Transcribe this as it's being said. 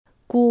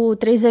Cu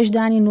 30 de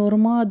ani în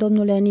urmă,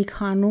 domnule Nic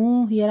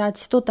Hanu,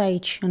 erați tot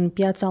aici, în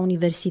Piața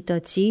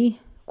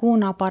Universității, cu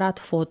un aparat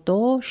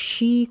foto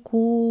și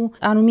cu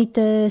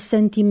anumite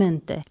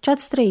sentimente. Ce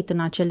ați trăit în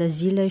acele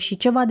zile și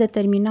ce v-a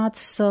determinat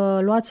să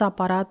luați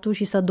aparatul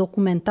și să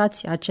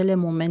documentați acele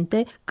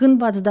momente? Când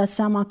v-ați dat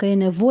seama că e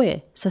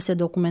nevoie să se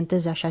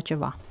documenteze așa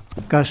ceva?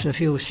 Ca să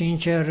fiu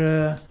sincer,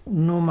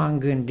 nu m-am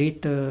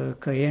gândit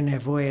că e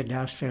nevoie de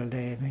astfel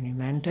de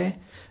evenimente,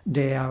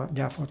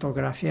 de a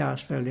fotografia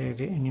astfel de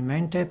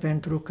evenimente,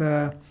 pentru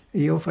că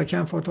eu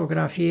făceam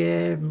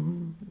fotografie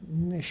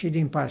și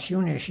din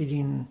pasiune și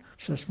din,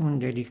 să spun,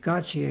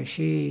 dedicație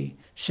și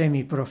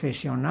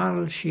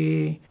semi-profesional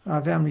și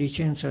aveam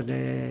licență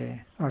de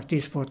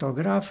artist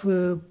fotograf.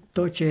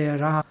 Tot ce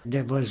era de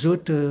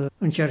văzut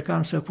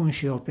încercam să pun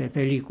și eu pe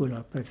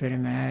peliculă. Pe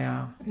vremea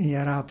aia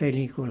era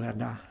peliculă,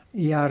 da.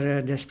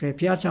 Iar despre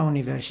Piața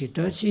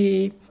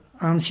Universității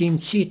am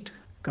simțit,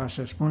 ca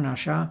să spun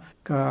așa,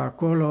 că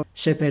acolo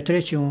se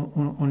petrece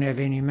un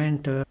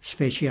eveniment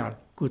special,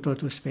 cu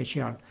totul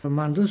special.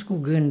 M-am dus cu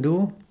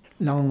gândul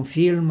la un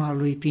film al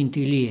lui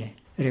Pintilie,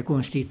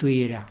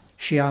 Reconstituirea,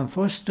 și am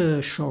fost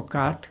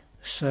șocat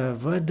să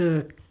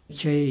văd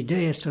ce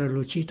idee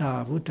strălucită a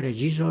avut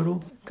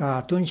regizorul, că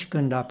atunci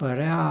când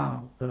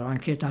apărea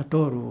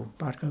anchetatorul,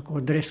 parcă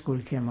Codrescu îl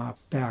chema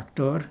pe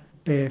actor,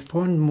 pe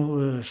fond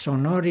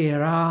sonor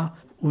era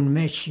un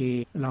meci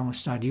la un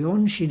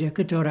stadion și de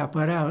câte ori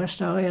apărea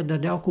ăsta, ăia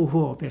dădeau cu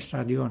huo pe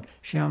stadion.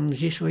 Și am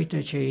zis, uite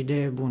ce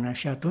idee bună.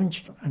 Și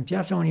atunci, în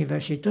Piața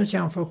Universității,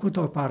 am făcut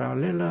o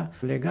paralelă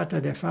legată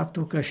de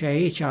faptul că și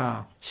aici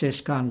se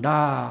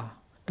scanda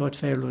tot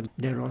felul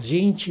de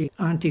lozinci,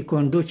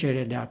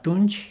 anticonducere de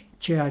atunci.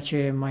 Ceea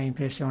ce m-a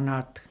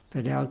impresionat, pe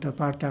de altă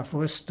parte, a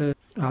fost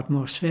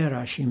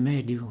atmosfera și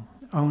mediul.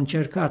 Au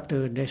încercat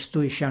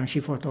destui și am și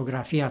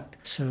fotografiat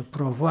să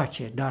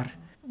provoace, dar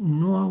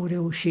nu au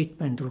reușit,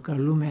 pentru că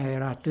lumea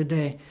era atât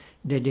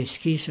de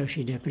deschisă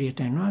și de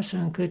prietenoasă,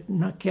 încât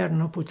chiar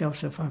nu puteau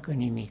să facă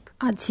nimic.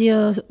 Ați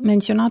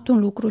menționat un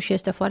lucru și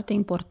este foarte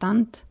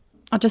important.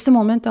 Aceste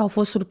momente au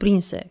fost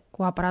surprinse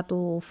cu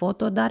aparatul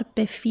foto, dar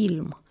pe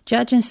film.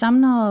 Ceea ce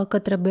înseamnă că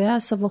trebuia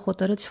să vă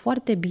hotărâți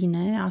foarte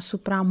bine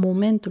asupra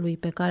momentului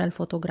pe care îl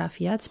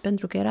fotografiați,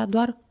 pentru că era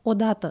doar o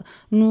dată.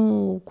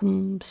 Nu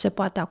cum se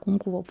poate acum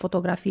cu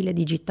fotografiile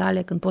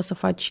digitale, când poți să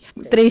faci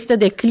 300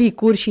 de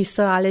clicuri și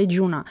să alegi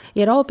una.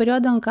 Era o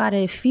perioadă în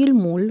care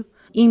filmul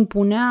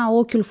impunea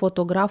ochiul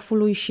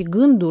fotografului și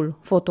gândul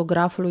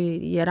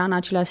fotografului, era în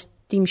același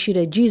timp și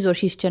regizor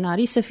și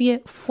scenarist, să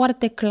fie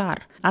foarte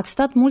clar. Ați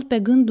stat mult pe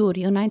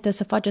gânduri înainte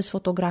să faceți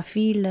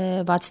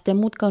fotografiile? V-ați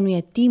temut că nu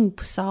e timp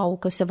sau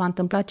că se va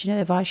întâmpla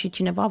cineva și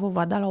cineva vă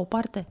va da la o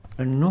parte?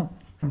 Nu.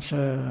 Am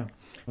să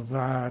vă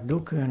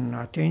aduc în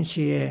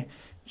atenție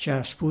ce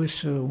a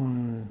spus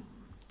un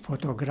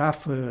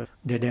fotograf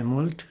de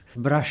demult,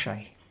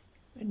 Brașai,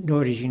 de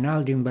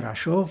original din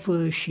Brașov,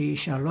 și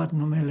și-a luat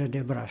numele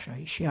de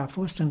Brașai. Și a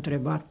fost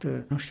întrebat,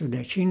 nu știu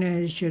de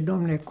cine, zice,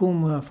 domnule,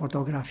 cum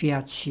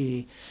fotografiați,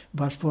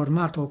 v-ați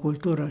format o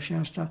cultură și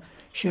asta?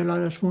 Și el a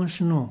răspuns,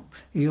 nu,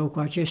 eu cu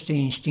aceste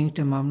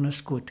instincte m-am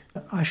născut.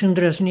 Aș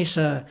îndrăzni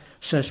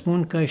să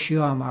spun că și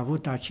eu am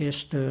avut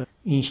acest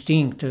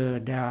instinct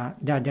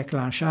de a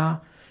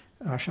declanșa,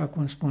 așa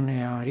cum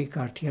spune Henri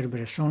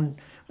Cartier-Bresson,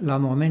 la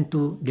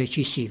momentul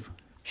decisiv.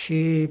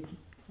 Și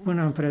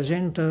până în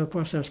prezent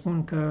pot să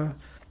spun că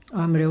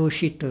am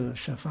reușit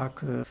să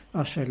fac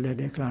astfel de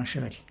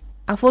declanșări.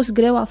 A fost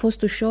greu, a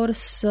fost ușor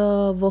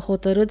să vă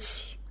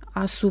hotărâți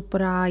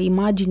asupra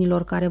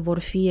imaginilor care vor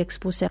fi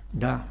expuse?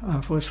 Da, a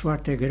fost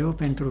foarte greu,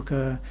 pentru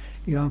că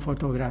eu am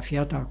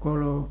fotografiat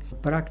acolo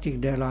practic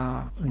de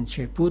la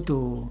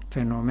începutul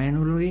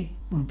fenomenului.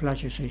 Îmi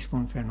place să-i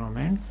spun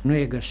fenomen, nu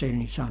e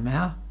găselnița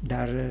mea,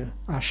 dar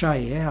așa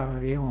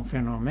e un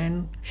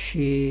fenomen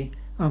și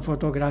am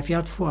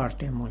fotografiat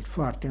foarte mult,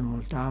 foarte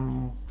mult.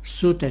 Am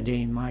sute de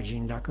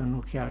imagini, dacă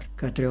nu chiar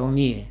către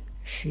 1000.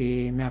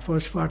 Și mi-a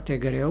fost foarte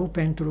greu,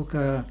 pentru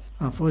că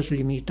am fost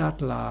limitat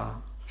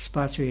la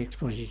spațiul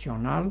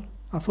expozițional.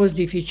 A fost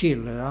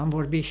dificil. Am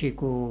vorbit și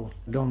cu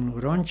domnul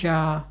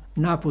Roncea,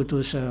 n-a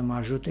putut să mă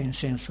ajute în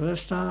sensul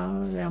ăsta.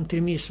 I-am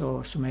trimis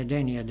o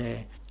sumedenie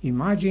de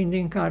imagini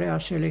din care a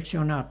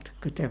selecționat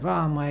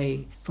câteva, am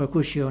mai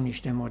făcut și eu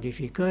niște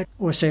modificări.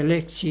 O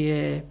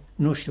selecție,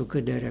 nu știu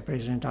cât de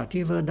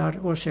reprezentativă, dar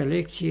o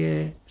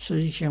selecție, să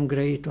zicem,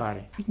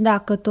 grăitoare.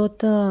 Dacă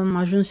tot am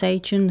ajuns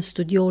aici în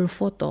studioul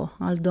foto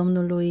al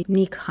domnului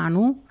Nic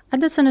Hanu,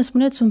 haideți să ne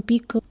spuneți un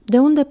pic de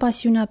unde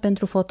pasiunea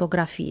pentru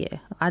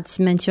fotografie.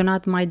 Ați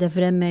menționat mai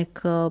devreme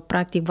că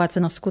practic v-ați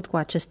născut cu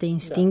aceste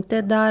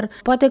instincte, dar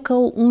poate că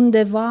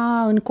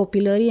undeva în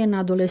copilărie, în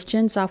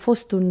adolescență, a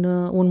fost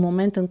un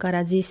moment în care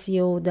ați zis,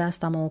 eu de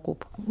asta mă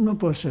ocup. Nu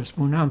pot să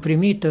spun. Am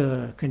primit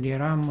când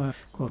eram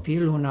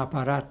copil un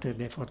aparat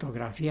de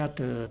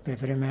fotografiat. Pe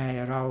vremea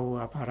erau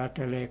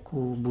aparatele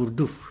cu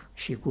burduf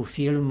și cu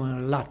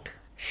film lat.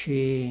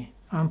 Și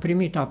am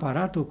primit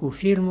aparatul cu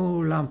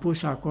filmul, l-am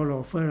pus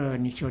acolo fără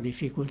nicio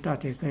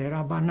dificultate, că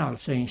era banal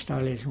să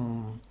instalezi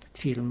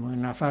film.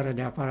 În afară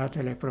de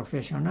aparatele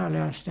profesionale,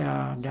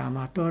 astea de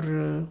amator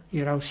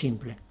erau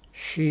simple.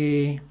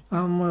 Și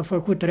am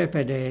făcut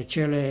repede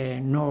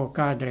cele 9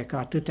 cadre, că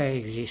atâtea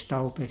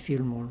existau pe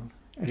filmul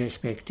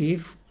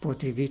respectiv,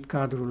 potrivit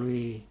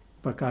cadrului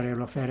pe care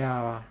îl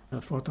oferea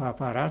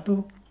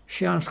fotoaparatul,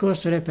 și am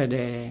scos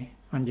repede,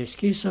 am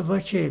deschis să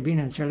văd ce,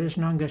 bineînțeles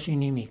n-am găsit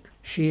nimic.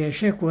 Și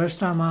eșecul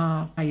ăsta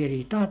m-a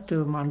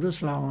iritat, m-am dus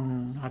la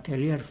un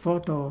atelier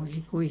foto,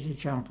 zic, uite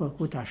ce am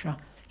făcut așa.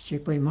 Și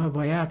păi mă,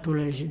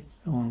 băiatule,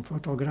 un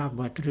fotograf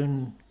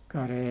bătrân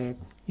care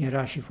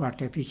era și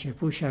foarte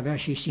priceput și avea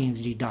și simț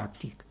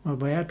didactic. Mă,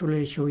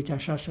 băiatule, zice, uite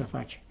așa să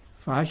faci.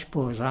 Faci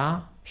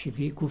poza și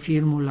vii cu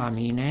filmul la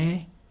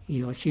mine,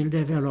 eu ți-l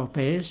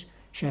developez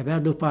și abia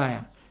după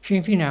aia. Și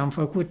în fine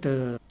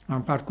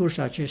am parcurs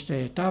aceste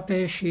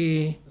etape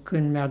și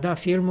când mi-a dat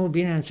filmul,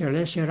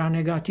 bineînțeles, era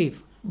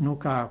negativ. Nu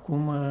ca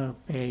acum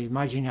pe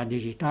imaginea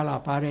digitală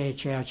apare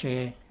ceea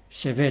ce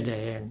se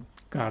vede în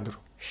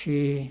cadru.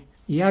 Și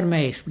iar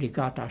mi-a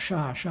explicat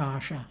așa.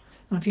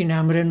 În fine,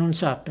 am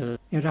renunțat.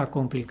 Era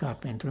complicat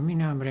pentru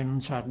mine, am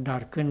renunțat.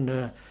 Dar când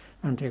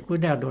am trecut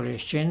de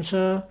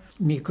adolescență,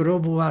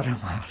 microbul a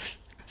rămas,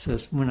 să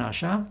spun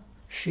așa,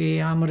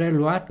 și am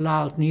reluat la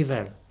alt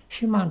nivel.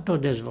 Și m-am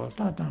tot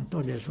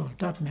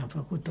dezvoltat, mi-am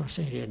făcut o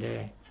serie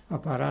de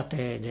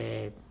aparate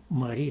de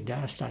mări de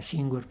asta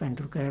singur,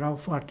 pentru că erau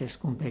foarte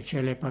scumpe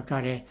cele pe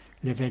care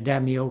le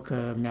vedeam eu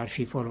că mi-ar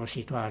fi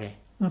folositoare.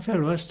 În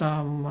felul ăsta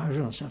am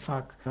ajuns să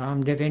fac. Am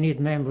devenit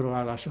membru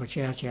al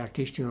Asociației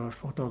Artiștilor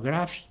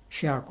Fotografi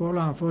și acolo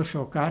am fost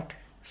șocat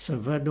să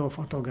văd o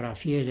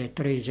fotografie de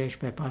 30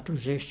 pe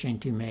 40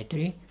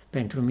 centimetri.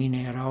 Pentru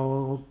mine era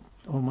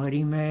o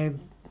mărime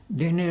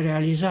de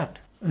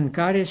nerealizat, în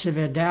care se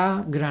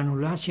vedea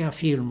granulația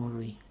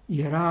filmului.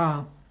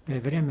 Era, pe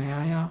vremea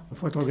aia,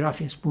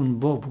 fotografii spun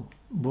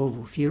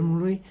bobul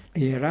filmului,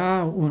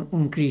 era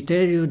un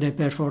criteriu de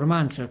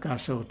performanță ca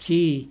să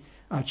obții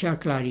acea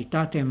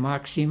claritate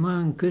maximă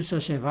încât să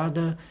se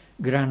vadă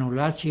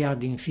granulația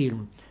din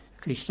film.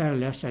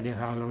 Cristalele astea de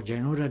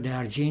halogenură, de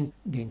argint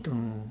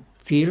dintr-un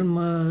film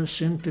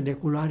sunt de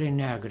culoare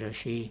neagră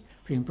și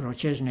prin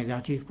proces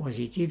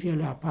negativ-pozitiv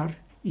ele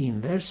apar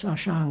invers,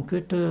 așa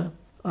încât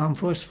am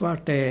fost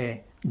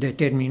foarte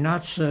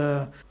determinat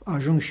să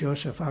ajung și eu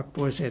să fac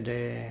poze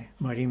de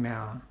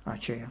mărimea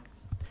aceea.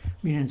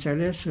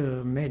 Bineînțeles,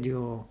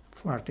 mediul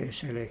foarte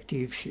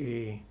selectiv și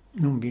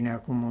nu-mi vine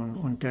acum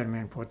un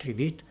termen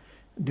potrivit,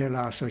 de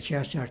la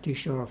Asociația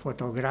Artiștilor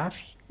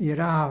Fotografi,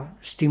 era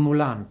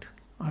stimulant,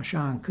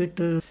 așa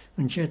încât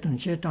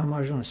încet am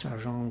ajuns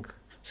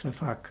să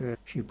fac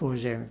și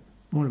poze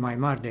mult mai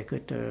mari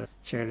decât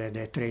cele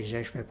de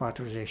 30 pe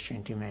 40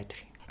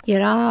 centimetri.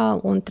 Era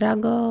o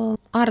întreagă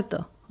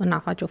artă în a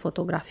face o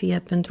fotografie,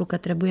 pentru că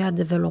trebuia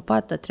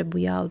developată,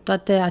 trebuiau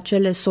toate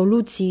acele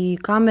soluții,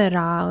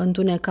 camera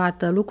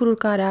întunecată, lucruri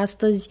care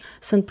astăzi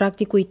sunt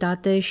practic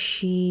uitate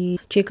și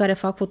cei care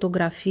fac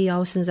fotografii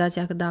au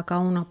senzația că dacă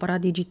au un aparat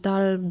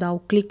digital,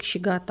 dau click și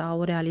gata,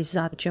 au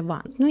realizat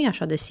ceva. Nu e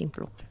așa de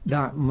simplu.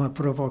 Da, mă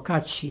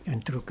provocați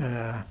pentru că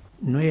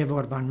nu e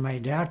vorba numai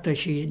de artă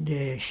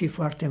și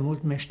foarte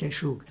mult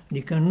meșteșug.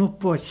 Adică nu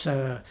poți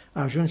să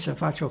ajungi să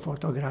faci o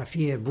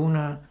fotografie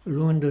bună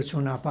luându-ți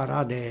un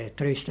aparat de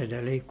 300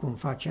 de lei, cum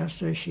faci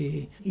asta,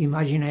 și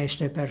imaginea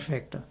este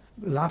perfectă.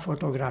 La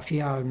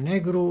fotografia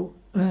alb-negru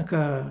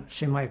încă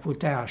se mai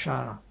putea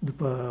așa,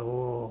 după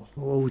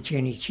o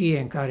ucenicie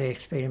în care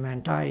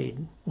experimentai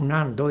un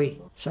an,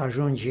 doi, să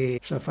ajungi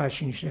să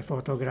faci niște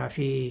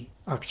fotografii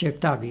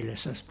acceptabile,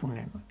 să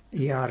spunem.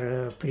 Iar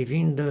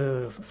privind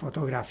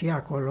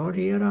fotografia color,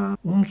 era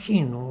un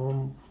chin,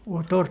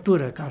 o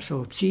tortură ca să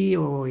obții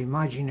o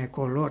imagine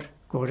color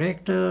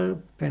corectă.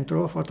 Pentru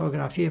o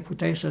fotografie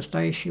puteai să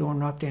stai și o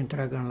noapte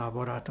întreagă în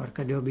laborator,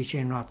 că de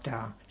obicei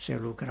noaptea se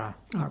lucra.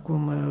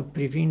 Acum,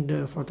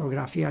 privind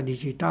fotografia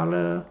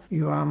digitală,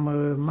 eu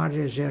am mari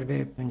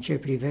rezerve în ce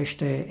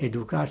privește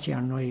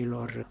educația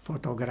noilor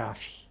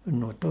fotografi.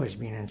 Nu toți,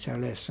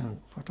 bineînțeles, sunt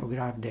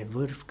fotografi de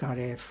vârf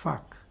care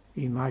fac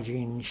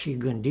imagini și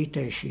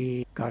gândite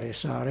și care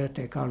să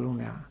arate ca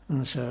lumea.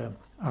 Însă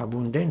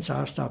abundența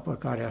asta pe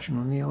care aș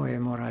numi o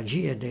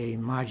emoragie de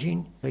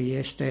imagini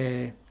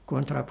este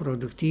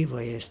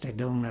contraproductivă, este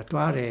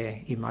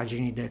dăunătoare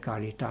imaginii de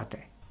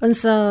calitate.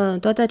 Însă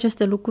toate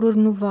aceste lucruri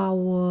nu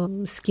v-au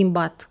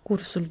schimbat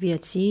cursul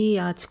vieții,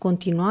 ați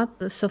continuat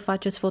să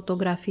faceți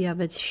fotografii,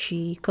 aveți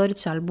și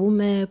cărți,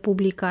 albume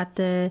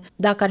publicate.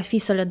 Dacă ar fi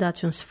să le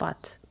dați un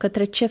sfat,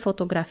 către ce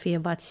fotografie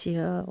v-ați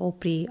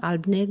opri?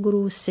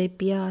 Alb-negru,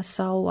 sepia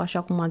sau,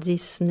 așa cum ați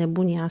zis,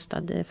 nebunia asta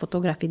de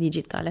fotografii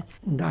digitale?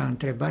 Da,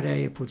 întrebarea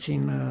e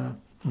puțin,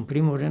 în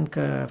primul rând,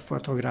 că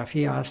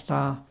fotografia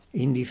asta,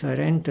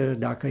 indiferent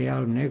dacă e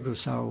alb-negru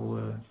sau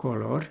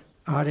color,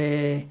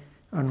 are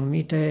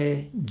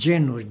anumite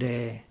genuri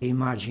de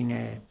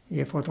imagine.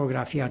 E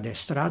fotografia de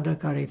stradă,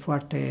 care e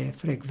foarte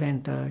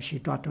frecventă și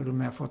toată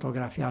lumea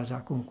fotografiază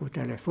acum cu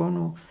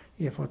telefonul.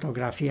 E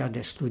fotografia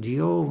de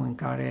studio, în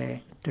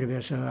care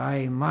trebuie să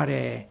ai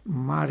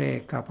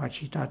mare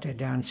capacitate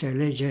de a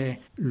înțelege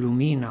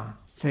lumina,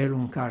 felul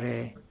în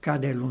care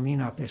cade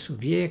lumina pe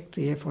subiect.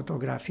 E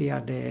fotografia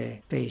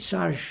de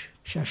peisaj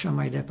și așa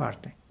mai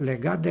departe.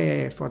 Legat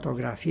de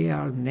fotografie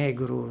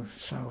alb-negru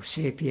sau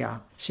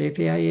sepia,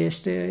 sepia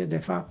este de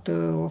fapt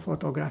o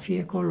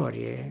fotografie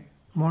colorie,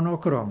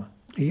 monocromă.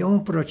 E un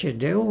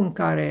procedeu în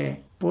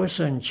care poți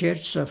să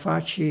încerci să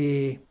faci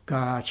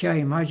ca acea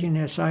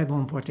imagine să aibă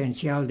un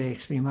potențial de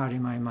exprimare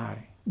mai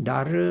mare.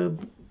 Dar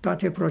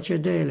toate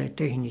procedeele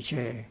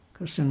tehnice,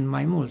 că sunt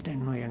mai multe,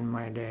 nu e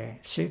numai de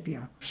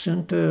sepia,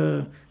 sunt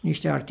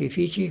niște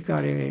artificii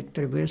care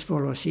trebuie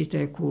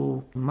folosite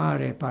cu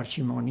mare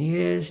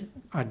parcimonie,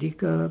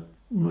 adică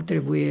nu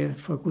trebuie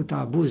făcut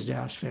abuz de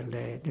astfel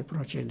de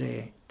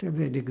procedee.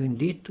 Trebuie de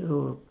gândit,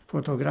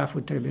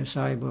 fotograful trebuie să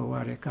aibă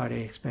oarecare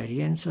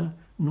experiență,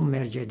 nu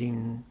merge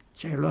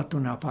ți-ai luat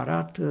un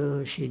aparat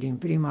și din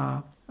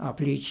prima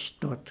aplici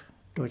tot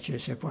ce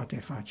se poate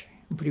face.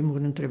 În primul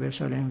rând trebuie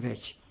să le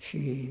înveți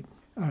și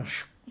aș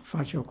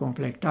face o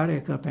completare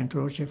că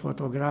pentru orice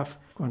fotograf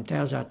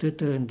contează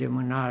atât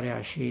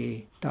îndemânarea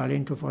și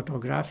talentul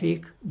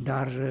fotografic,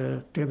 dar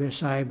trebuie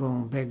să aibă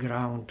un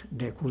background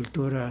de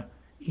cultură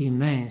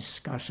imens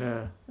ca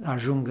să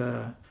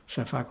ajungă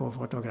să facă o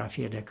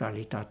fotografie de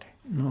calitate.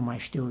 Nu mai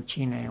știu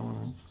cine, un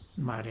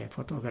mare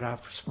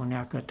fotograf,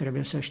 spunea că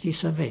trebuie să știi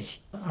să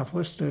vezi. A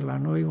fost la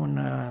noi un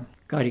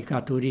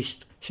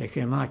caricaturist, se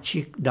chema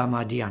Cic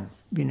Damadian.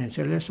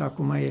 Bineînțeles,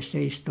 acum este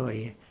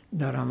istorie,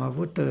 dar am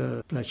avut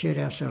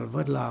plăcerea să-l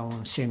văd la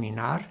un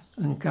seminar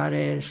în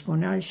care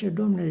spunea,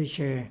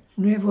 domnule,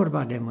 nu e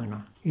vorba de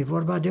mână, e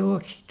vorba de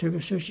ochi,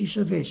 trebuie să știi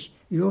să vezi.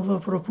 Eu vă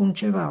propun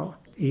ceva,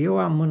 eu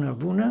am mână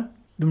bună,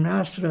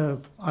 dumneavoastră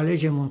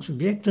alegem un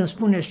subiect, îmi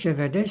spuneți ce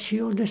vedeți și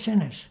eu îl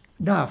desenez.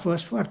 Da, a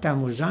fost foarte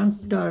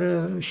amuzant,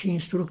 dar și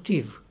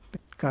instructiv.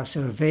 Ca să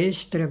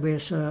vezi, trebuie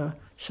să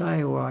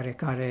ai o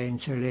oarecare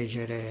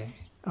înțelegere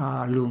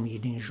a lumii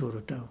din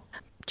jurul tău.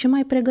 Ce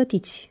mai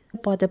pregătiți?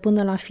 Poate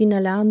până la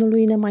finele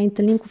anului ne mai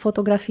întâlnim cu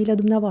fotografiile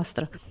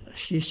dumneavoastră.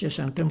 Știți ce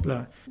se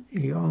întâmplă?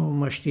 Eu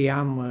mă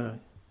știam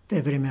pe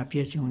vremea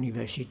Pieții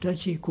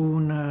Universității cu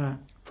un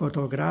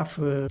fotograf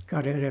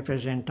care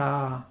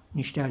reprezenta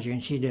niște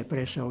agenții de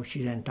presă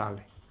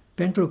occidentale.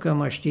 Pentru că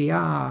mă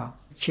știa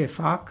ce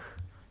fac,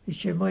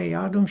 zice, băi,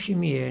 adu-mi și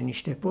mie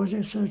niște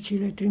poze să ți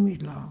le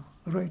trimit la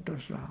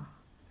Reuters, la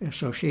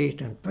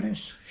Associated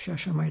Press și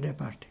așa mai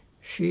departe.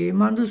 Și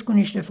m-am dus cu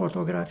niște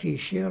fotografii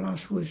și el a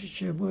spus,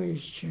 zice,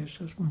 băi, să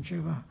spun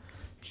ceva,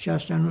 zice,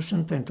 astea nu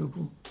sunt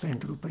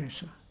pentru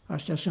presă,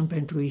 astea sunt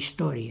pentru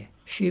istorie.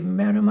 Și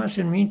mi-a rămas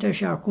în minte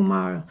și acum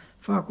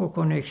fac o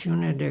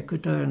conexiune de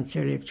câtă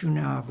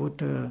înțelepciune a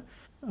avut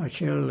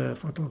acel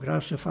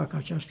fotograf să facă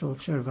această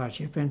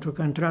observație, pentru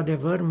că,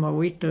 într-adevăr, mă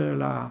uit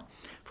la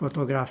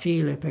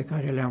fotografiile pe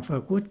care le-am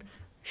făcut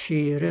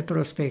și,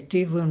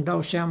 retrospectiv, îmi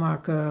dau seama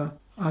că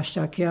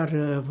astea chiar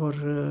vor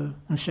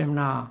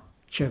însemna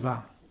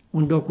ceva.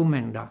 Un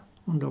document, da,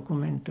 un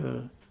document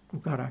cu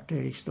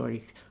caracter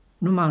istoric.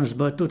 Nu m-am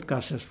zbătut, ca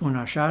să spun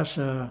așa,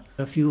 să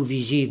fiu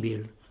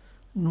vizibil.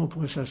 Nu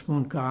pot să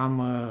spun că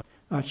am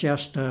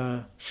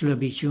această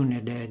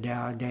slăbiciune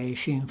de a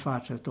ieși în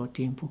față tot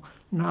timpul.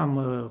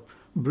 N-am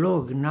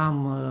blog,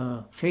 n-am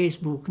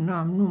Facebook,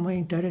 nu mă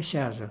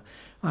interesează.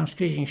 Am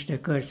scris niște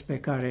cărți pe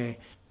care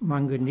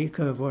m-am gândit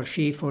că vor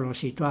fi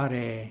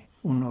folositoare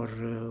unor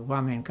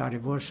oameni care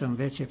vor să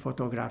învețe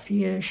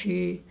fotografie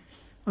și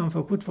am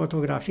făcut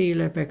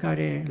fotografiile pe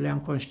care le-am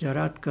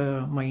considerat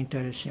că mă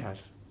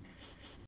interesează.